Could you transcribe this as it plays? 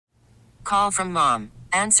Call from mom.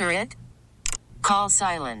 Answer it. Call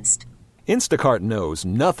silenced. Instacart knows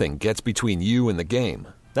nothing gets between you and the game.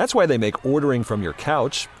 That's why they make ordering from your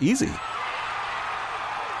couch easy.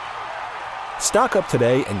 Stock up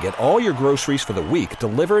today and get all your groceries for the week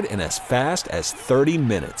delivered in as fast as 30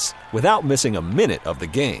 minutes without missing a minute of the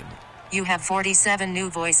game. You have 47 new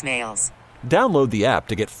voicemails. Download the app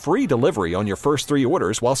to get free delivery on your first 3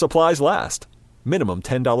 orders while supplies last. Minimum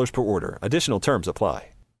 $10 per order. Additional terms apply.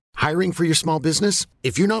 Hiring for your small business?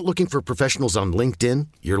 If you're not looking for professionals on LinkedIn,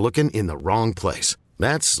 you're looking in the wrong place.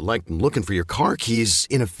 That's like looking for your car keys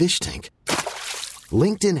in a fish tank.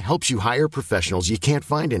 LinkedIn helps you hire professionals you can't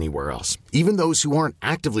find anywhere else, even those who aren't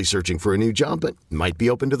actively searching for a new job but might be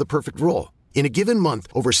open to the perfect role. In a given month,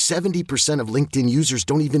 over 70% of LinkedIn users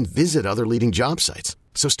don't even visit other leading job sites.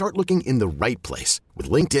 So start looking in the right place. With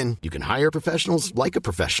LinkedIn, you can hire professionals like a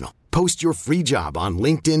professional. Post your free job on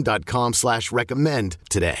linkedin.com/recommend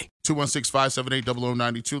today.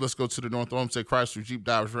 216-578-0092. Let's go to the North Olmsted Chrysler Jeep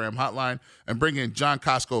Dodge Ram hotline and bring in John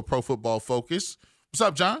Kosko, Pro Football Focus. What's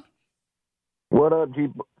up, John? What up, G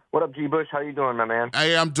Bush? How you doing, my man?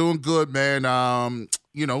 Hey, I'm doing good, man.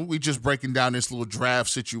 We just breaking down this little draft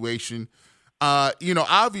situation.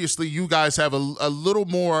 Obviously you guys have a little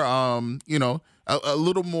more, a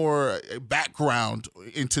little more background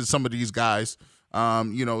into some of these guys.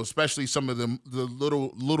 Especially some of the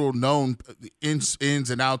little known ins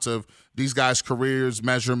and outs of these guys' careers,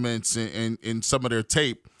 measurements, and some of their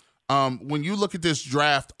tape. When you look at this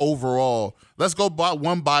draft overall, let's go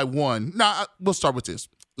one by one. We'll start with this.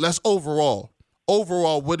 Let's overall,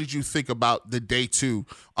 what did you think about the day 2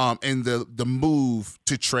 and the move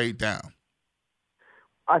to trade down?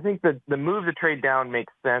 I think that the move to trade down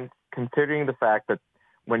makes sense considering the fact that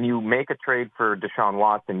when you make a trade for Deshaun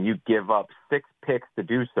Watson, you give up 6 picks to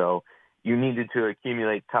do so. You needed to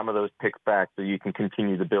accumulate some of those picks back so you can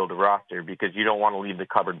continue to build a roster because you don't want to leave the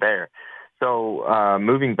cupboard bare. So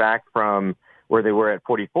moving back from where they were at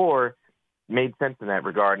 44 made sense in that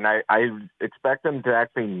regard. And I expect them to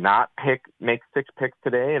actually not make 6 picks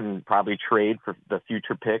today and probably trade for the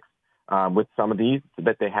future picks with some of these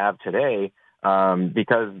that they have today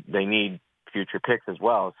because they need future picks as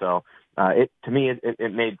well. So to me,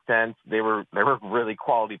 it made sense. They were really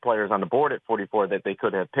quality players on the board at 44 that they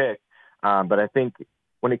could have picked. But I think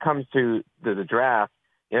when it comes to the draft,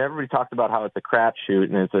 everybody talks about how it's a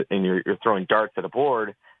crapshoot and you're throwing darts at a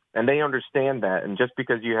board, and they understand that. And just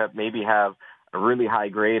because you have a really high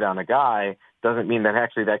grade on a guy doesn't mean that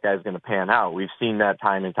actually that guy's going to pan out. We've seen that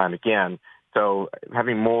time and time again. So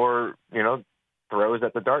having more, throws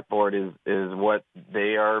at the dartboard is what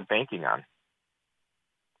they are banking on.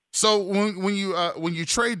 So when you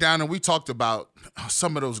trade down, and we talked about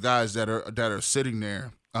some of those guys that are sitting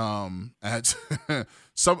there, at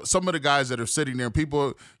some of the guys that are sitting there,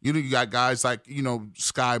 people, you got guys like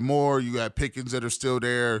Sky Moore, you got Pickens that are still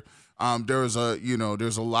there. There's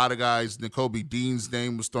a lot of guys. Nakobe Dean's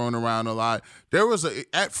name was thrown around a lot. There was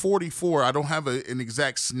at 44. I don't have an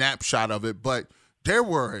exact snapshot of it, but there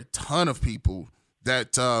were a ton of people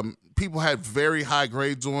that people had very high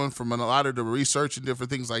grades on from a lot of the research and different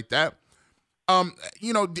things like that.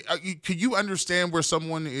 Could you understand where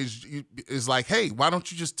someone is like, hey, why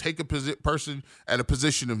don't you just take a person at a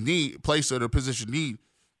position of need, place at a position of need,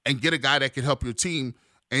 and get a guy that can help your team?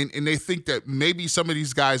 And they think that maybe some of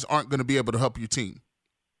these guys aren't going to be able to help your team.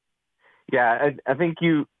 Yeah, I think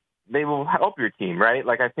they will help your team, right?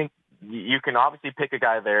 Like, I think you can obviously pick a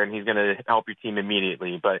guy there and he's going to help your team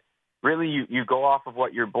immediately, but really you go off of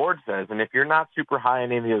what your board says. And if you're not super high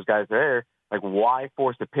on any of those guys there, like, why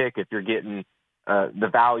force a pick if you're getting the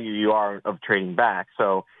value you are of trading back?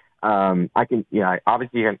 So I can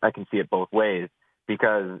see it both ways,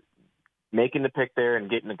 because making the pick there and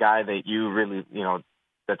getting a guy that you really,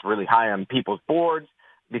 that's really high on people's boards,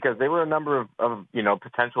 because they were a number of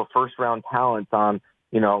potential first round talents on,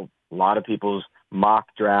 a lot of people's mock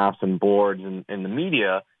drafts and boards and in the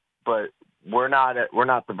media, but we're not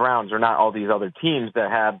the Browns. We're not all these other teams that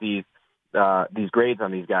have these grades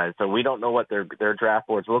on these guys. So we don't know what their draft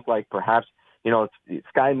boards look like. Perhaps,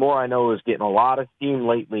 Sky Moore, I know, is getting a lot of steam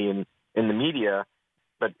lately in the media,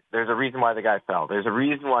 but there's a reason why the guy fell. There's a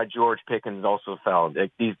reason why George Pickens also fell.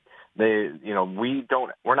 We're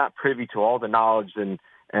not privy to all the knowledge and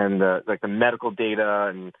the medical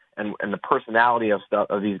data and the personality of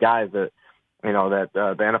these guys that the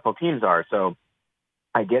NFL teams are. So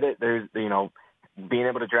I get it. There's being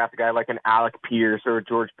able to draft a guy like an Alec Pierce or a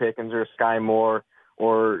George Pickens or a Sky Moore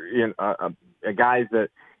or guys that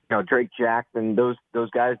Drake Jackson. Those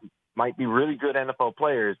guys might be really good NFL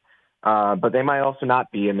players, but they might also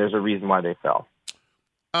not be, and there's a reason why they fell.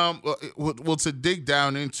 Well, to dig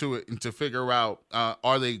down into it and to figure out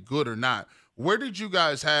are they good or not, where did you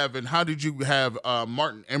guys have and how did you have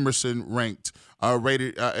Martin Emerson ranked,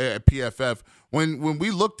 rated at PFF? When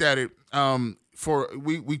we looked at it,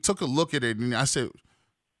 we took a look at it and I said,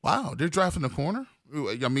 wow, they're drafting a corner?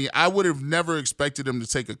 I mean, I would have never expected them to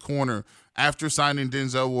take a corner after signing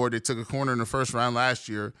Denzel Ward. They took a corner in the first round last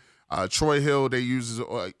year. Troy Hill, they used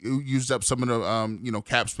up some of the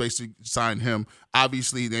cap space to sign him.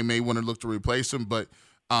 Obviously, they may want to look to replace him, but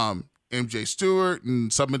MJ Stewart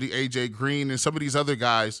and some of the AJ Green and some of these other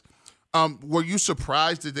guys, were you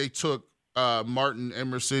surprised that they took Martin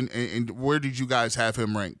Emerson, and where did you guys have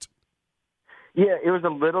him ranked? Yeah, it was a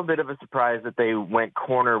little bit of a surprise that they went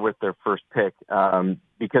corner with their first pick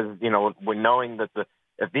because, when knowing that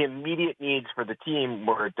the immediate needs for the team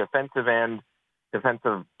were defensive end,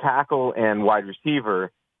 defensive tackle, and wide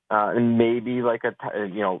receiver, and maybe like a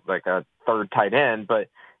third tight end, but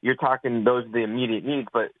you're talking those are the immediate needs.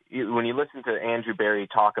 But when you listen to Andrew Berry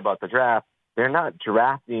talk about the draft, they're not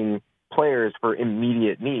drafting players for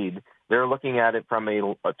immediate need. They're looking at it from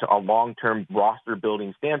a long-term roster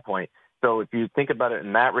building standpoint. So if you think about it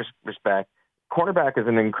in that respect, cornerback is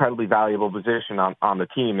an incredibly valuable position on the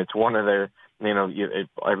team. It's one of their,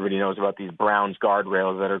 everybody knows about these Browns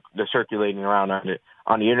guardrails that they're circulating around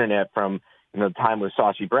on the internet from the time with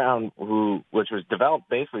Sashi Brown, which was developed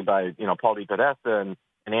basically by Paul DePodesta and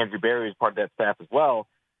Andrew Berry is part of that staff as well.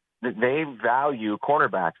 They value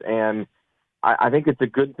cornerbacks, and I think it's a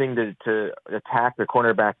good thing to attack the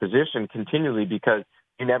cornerback position continually because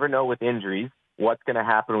you never know with injuries what's going to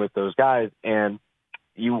happen with those guys, and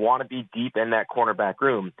you want to be deep in that cornerback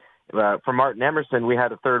room. For Martin Emerson, we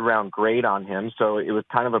had a third-round grade on him, so it was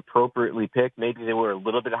kind of appropriately picked. Maybe they were a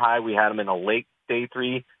little bit high. We had him in a late day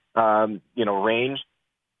 3, range,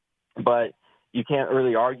 but you can't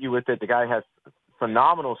really argue with it. The guy has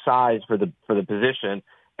phenomenal size for the position,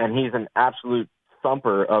 and he's an absolute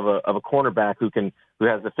thumper of a cornerback who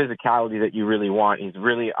has the physicality that you really want. He's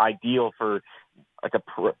really ideal for like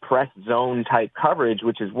a press zone type coverage,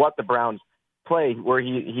 which is what the Browns play. Where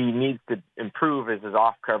he needs to improve is his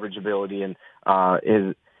off coverage ability and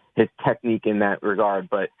his technique in that regard.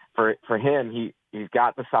 But for him, he's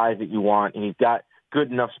got the size that you want, and he's got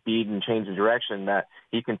good enough speed and change of direction that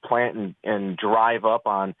he can plant and drive up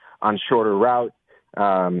on shorter routes,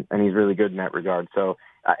 and he's really good in that regard. So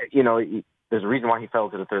there's a reason why he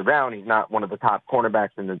fell to the third round. He's not one of the top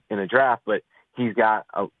cornerbacks in the draft, but he's got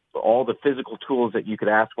all the physical tools that you could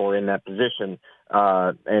ask for in that position,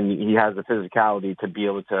 and he has the physicality to be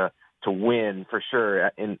able to win for sure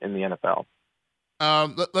in the NFL.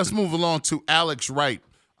 Let's move along to Alex Wright,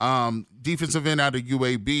 defensive end out of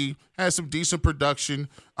UAB, has some decent production.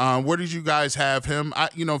 Where did you guys have him?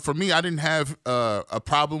 For me, I didn't have a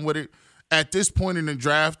problem with it. At this point in the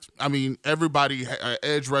draft, I mean, everybody,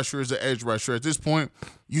 edge rusher is an edge rusher. At this point,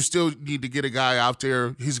 you still need to get a guy out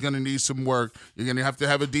there. He's going to need some work. You're going to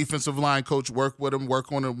have a defensive line coach work with him,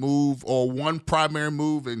 work on a move or one primary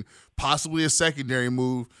move and possibly a secondary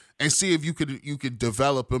move, and see if you could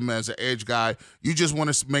develop him as an edge guy. You just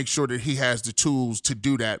want to make sure that he has the tools to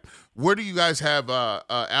do that. Where do you guys have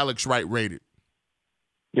Alex Wright rated?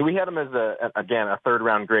 Yeah, we had him as a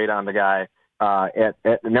third-round grade on the guy. At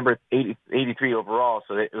number 83 overall,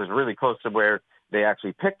 so it was really close to where they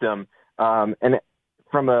actually picked him. And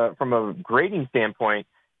from a grading standpoint,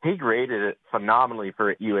 he graded it phenomenally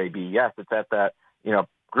for UAB. Yes, it's at that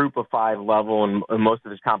group of 5 level, and most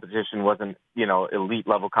of his competition wasn't elite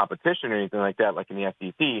level competition or anything like that, like in the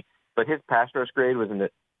SEC. But his pass rush grade was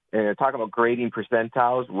talking about grading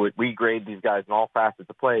percentiles. We grade these guys in all facets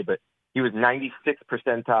of play, but he was 96th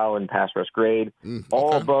percentile in pass rush grade,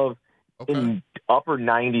 all above. Okay. In upper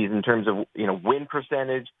 90s in terms of win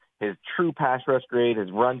percentage, his true pass rush grade,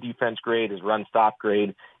 his run defense grade, his run stop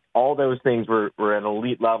grade, all those things were at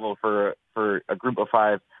elite level for a group of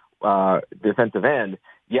 5 defensive end.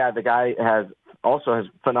 Yeah, the guy also has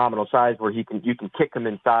phenomenal size where you can kick him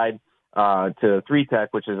inside to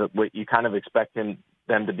 3-tech, which is what you kind of expect them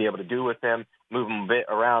to be able to do with him, move him a bit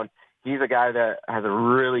around. He's a guy that has a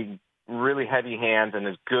really, really heavy hands and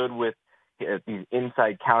is good with these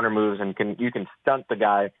inside counter moves, and you can stunt the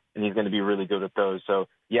guy, and he's going to be really good at those. So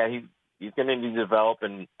yeah, he's going to need to develop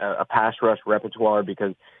a pass rush repertoire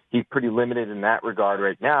because he's pretty limited in that regard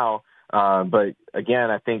right now. But again,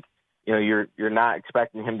 I think you're not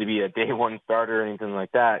expecting him to be a day one starter or anything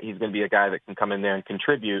like that. He's going to be a guy that can come in there and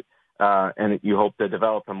contribute, and you hope to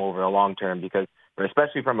develop him over a long term because,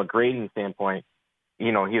 especially from a grading standpoint,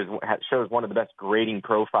 he shows one of the best grading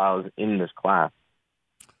profiles in this class.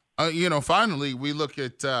 Finally, we look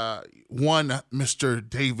at one Mr.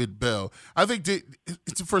 David Bell. I think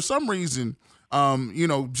for some reason,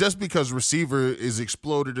 just because receiver is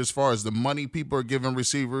exploded as far as the money people are giving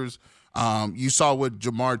receivers, you saw what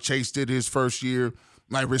Jamar Chase did his first year.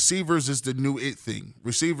 Like, receivers is the new it thing.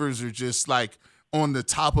 Receivers are just like on the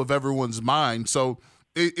top of everyone's mind. So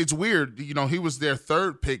it's weird. He was their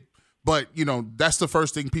third pick, but that's the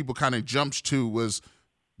first thing people kind of jumped to was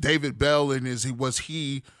David Bell, and was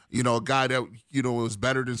he a guy that was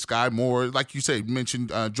better than Sky Moore, like you said,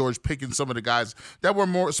 mentioned George Pickens, some of the guys that were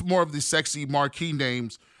more of the sexy marquee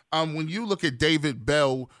names. When you look at David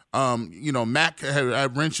Bell, Mac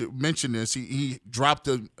had mentioned this. He dropped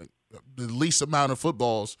the least amount of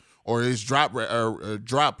footballs, or his drop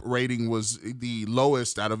rating was the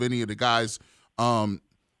lowest out of any of the guys on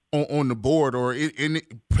the board, or in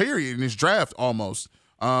his draft almost.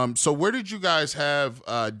 So where did you guys have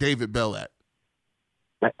David Bell at?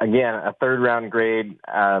 Again, a third-round grade.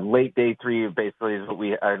 Late day 3 basically is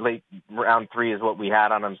late round 3 is what we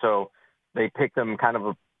had on him. So they picked him kind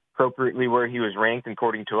of appropriately where he was ranked,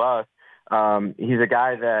 according to us. He's a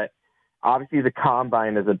guy that obviously the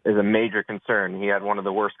combine is a major concern. He had one of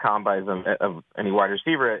the worst combines of any wide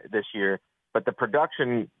receiver this year, but the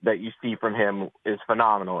production that you see from him is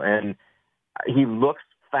phenomenal, and he looks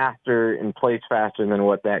faster and plays faster than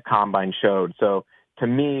what that combine showed. So to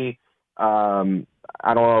me,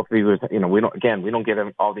 I don't know if he was, we don't get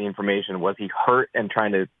him all the information. Was he hurt and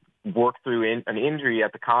trying to work through an injury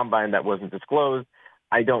at the combine that wasn't disclosed?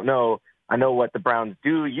 I don't know. I know what the Browns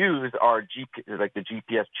do use are the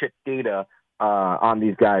GPS chip data on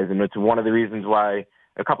these guys, and it's one of the reasons why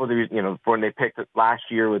a couple of the reasons, when they picked it last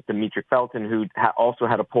year with Demetric Felton, who also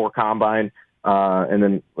had a poor combine, and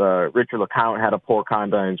then Richard LeCount had a poor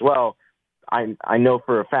combine as well. I know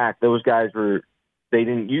for a fact those guys they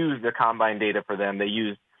didn't use the combine data for them. They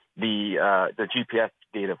used the GPS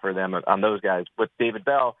data for them on those guys. With David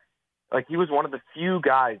Bell, he was one of the few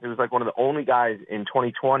guys. It was one of the only guys in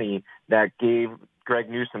 2020 that gave Greg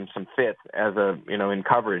Newsome some fits as in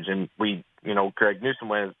coverage. And Greg Newsome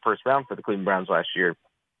went as first round for the Cleveland Browns last year.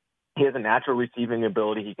 He has a natural receiving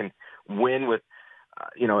ability. He can win with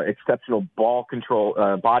exceptional ball control,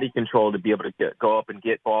 body control to be able to go up and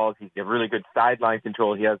get balls. He's got really good sideline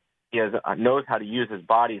control. He knows how to use his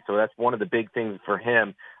body, so that's one of the big things for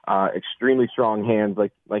him. Extremely strong hands,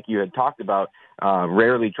 like you had talked about.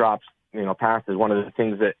 Rarely drops passes. One of the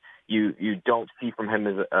things that you don't see from him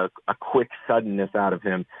is a quick suddenness out of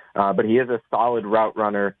him. But he is a solid route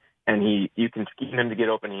runner, and you can scheme him to get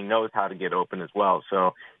open. He knows how to get open as well.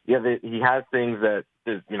 So he has things that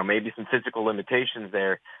maybe some physical limitations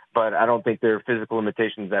there, but I don't think there are physical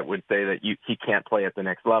limitations that would say that he can't play at the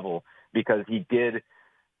next level, because he did.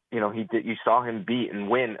 You saw him beat and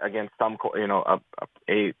win against some,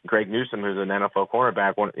 a Greg Newsome, who's an NFL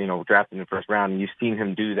cornerback, drafted in the first round, and you've seen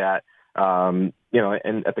him do that, and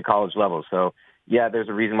at the college level. So yeah, there's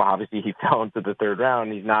a reason why obviously he fell into the third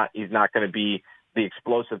round. He's not going to be the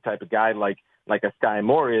explosive type of guy like a Sky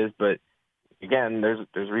Moore is, but again, there's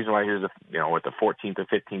a reason why he was with the 14th or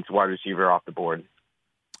 15th wide receiver off the board.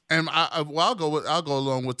 And I'll go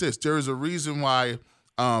along with this. There is a reason why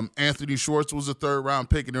Anthony Schwartz was a third-round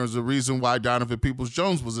pick, and there was a reason why Donovan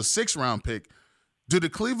Peoples-Jones was a sixth-round pick. Do the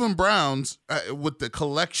Cleveland Browns, with the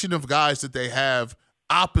collection of guys that they have,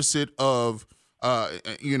 opposite of,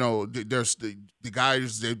 there's the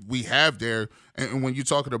guys that we have there, and when you're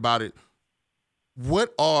talking about it,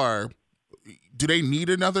 do they need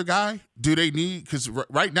another guy? Do they need, because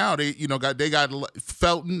right now they got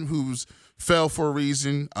Felton, who's fell for a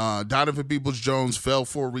reason. Donovan Peoples-Jones fell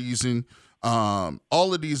for a reason. All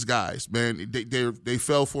of these guys, man, they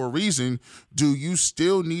fell for a reason. Do you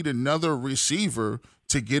still need another receiver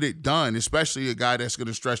to get it done, especially a guy that's going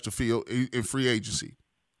to stretch the field in free agency?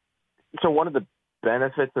 So one of the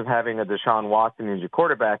benefits of having a Deshaun Watson as your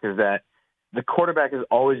quarterback is that the quarterback is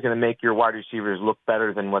always going to make your wide receivers look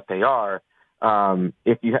better than what they are.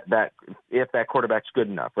 If that quarterback's good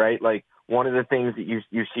enough, right? Like, one of the things that you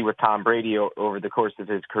see with Tom Brady over the course of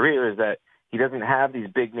his career is that he doesn't have these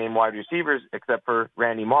big name wide receivers except for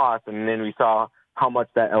Randy Moss, and then we saw how much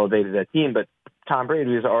that elevated that team. But Tom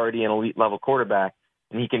Brady is already an elite level quarterback,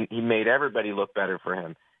 and he made everybody look better for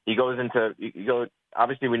him.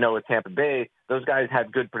 Obviously we know with Tampa Bay, those guys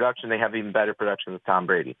had good production. They have even better production with Tom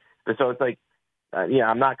Brady. But so it's like,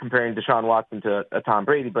 I'm not comparing Deshaun Watson to Tom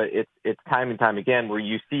Brady, but it's time and time again where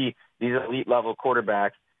you see these elite level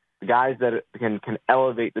quarterbacks, guys that can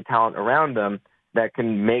elevate the talent around them, that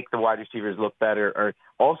can make the wide receivers look better, or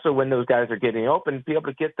also when those guys are getting open, be able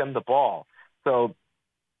to get them the ball. So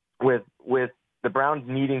with the Browns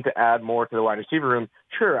needing to add more to the wide receiver room,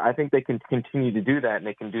 sure, I think they can continue to do that, and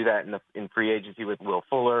they can do that in free agency with Will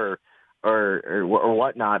Fuller or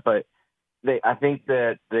whatnot. But I think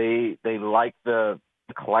that they like the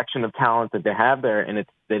collection of talent that they have there, and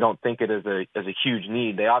they don't think it as a huge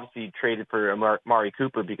need. They obviously traded for Amari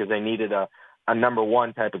Cooper because they needed a number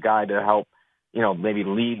one type of guy to help, maybe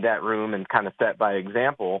lead that room and kind of set by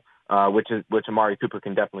example, which Amari Cooper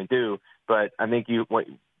can definitely do. But I think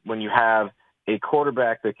when you have a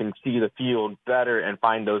quarterback that can see the field better and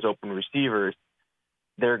find those open receivers,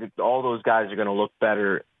 all those guys are going to look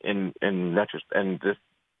better in just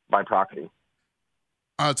by proxy.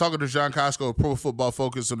 Talking to John Kosko, Pro Football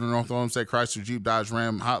Focus on the North Olmsted Chrysler Jeep Dodge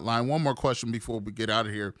Ram hotline. One more question before we get out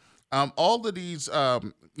of here. All of these,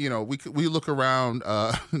 we look around.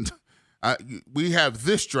 We have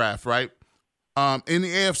this draft, right? In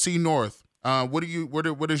the AFC North, what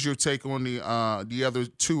is your take on the other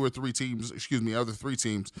three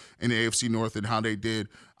teams in the AFC North and how they did?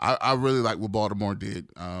 I really like what Baltimore did.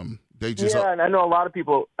 And I know a lot of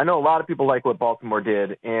people like what Baltimore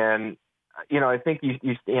did, and I think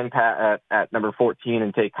you stand pat at number 14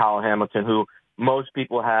 and take Kyle Hamilton, who most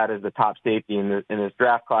people had as the top safety in this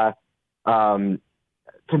draft class.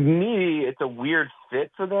 To me, it's a weird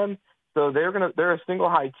fit for them. So they're a single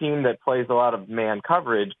high team that plays a lot of man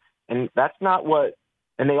coverage, and that's not what.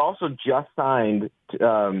 And they also just signed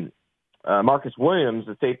Marcus Williams,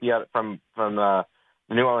 the safety out from the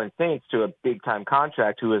New Orleans Saints, to a big time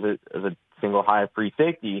contract, who is a single high free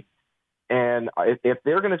safety. And if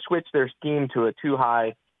they're going to switch their scheme to a too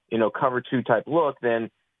high, cover two type look, then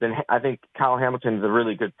I think Kyle Hamilton is a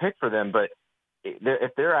really good pick for them. But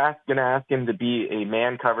if they're going to ask him to be a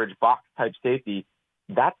man coverage box type safety,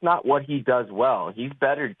 that's not what he does well. He's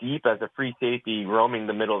better deep as a free safety, roaming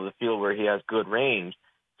the middle of the field where he has good range.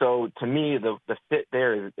 So to me, the fit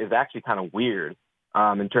there is actually kind of weird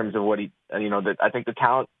in terms of what he, I think the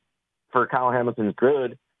talent for Kyle Hamilton is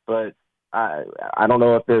good, but I don't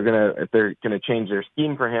know if they're gonna change their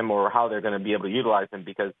scheme for him or how they're going to be able to utilize him,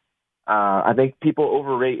 because I think people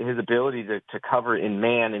overrate his ability to cover in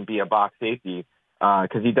man and be a box safety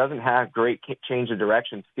because he doesn't have great change of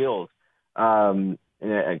direction skills.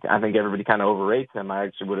 And I think everybody kind of overrates him. I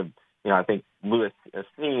actually would have, I think Lewis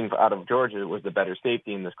Sneem out of Georgia was the better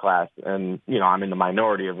safety in this class, and I'm in the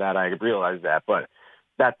minority of that. I realize that, but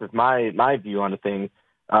that's just my view on the thing.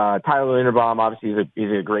 Tyler Linderbaum, obviously,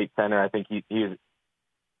 he's a great center. I think he's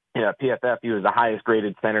PFF. He was the highest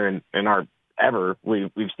graded center in our ever. We've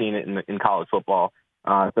seen it in college football.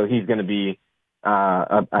 So he's going to be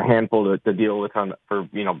a handful to deal with for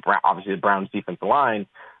obviously the Browns defensive line.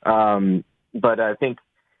 But I think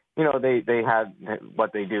they had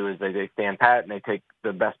what they do is they stand pat and they take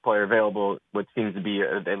the best player available, which seems to be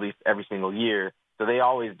at least every single year. So they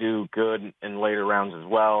always do good in later rounds as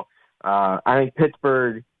well. I think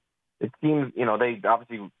Pittsburgh, it seems, they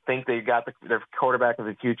obviously think they've got their quarterback of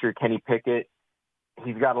the future, Kenny Pickett.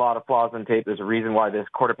 He's got a lot of flaws on tape. There's a reason why this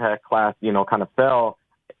quarterback class, kind of fell.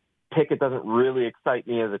 Pickett doesn't really excite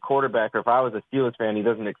me as a quarterback, or if I was a Steelers fan, he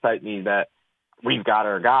doesn't excite me that we've got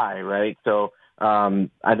our guy, right? So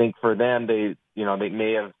I think for them, they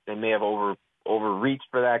may have overreached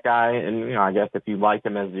for that guy, and I guess if you like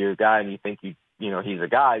him as your guy and you think he's a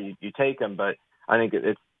guy, you take him. But I think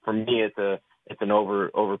for me, it's an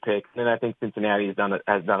over pick. And then I think Cincinnati has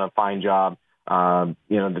done a fine job. The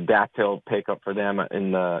Dactyl pickup for them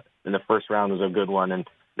in the first round was a good one, and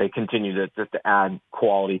they continue to add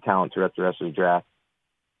quality talent throughout the rest of the draft.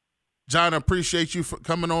 John, I appreciate you for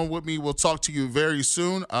coming on with me. We'll talk to you very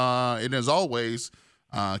soon. And as always,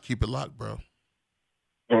 keep it locked, bro.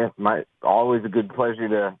 Yeah, always a good pleasure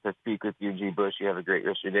to speak with you, G. Bush. You have a great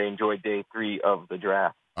rest of your day. Enjoy day 3 of the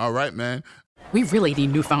draft. All right, man. We really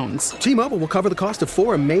need new phones. T-Mobile will cover the cost of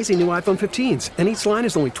 4 amazing new iPhone 15s, and each line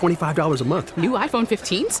is only $25 a month. New iPhone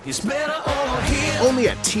 15s? It's better over here. Only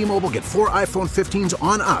at T-Mobile, get 4 iPhone 15s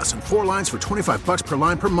on us and 4 lines for $25 per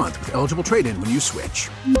line per month with eligible trade-in when you switch.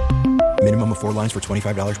 Minimum of 4 lines for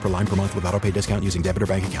 $25 per line per month with autopay discount using debit or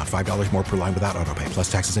bank account. $5 more per line without autopay,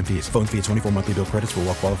 plus taxes and fees. Phone fee at 24 monthly bill credits for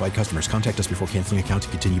well-qualified customers. Contact us before canceling account to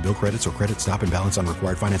continue bill credits or credit stop and balance on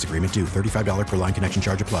required finance agreement due. $35 per line connection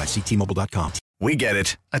charge applies. See T-Mobile.com. We get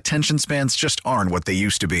it. Attention spans just aren't what they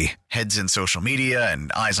used to be. Heads in social media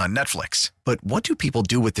and eyes on Netflix. But what do people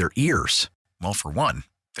do with their ears? Well, for one,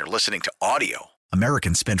 they're listening to audio.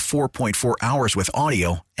 Americans spend 4.4 hours with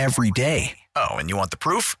audio every day. Oh, and you want the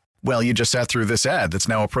proof? Well, you just sat through this ad that's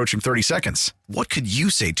now approaching 30 seconds. What could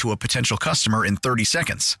you say to a potential customer in 30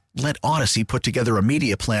 seconds? Let Odyssey put together a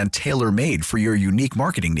media plan tailor-made for your unique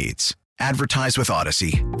marketing needs. Advertise with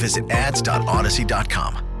Odyssey. Visit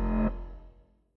ads.odyssey.com.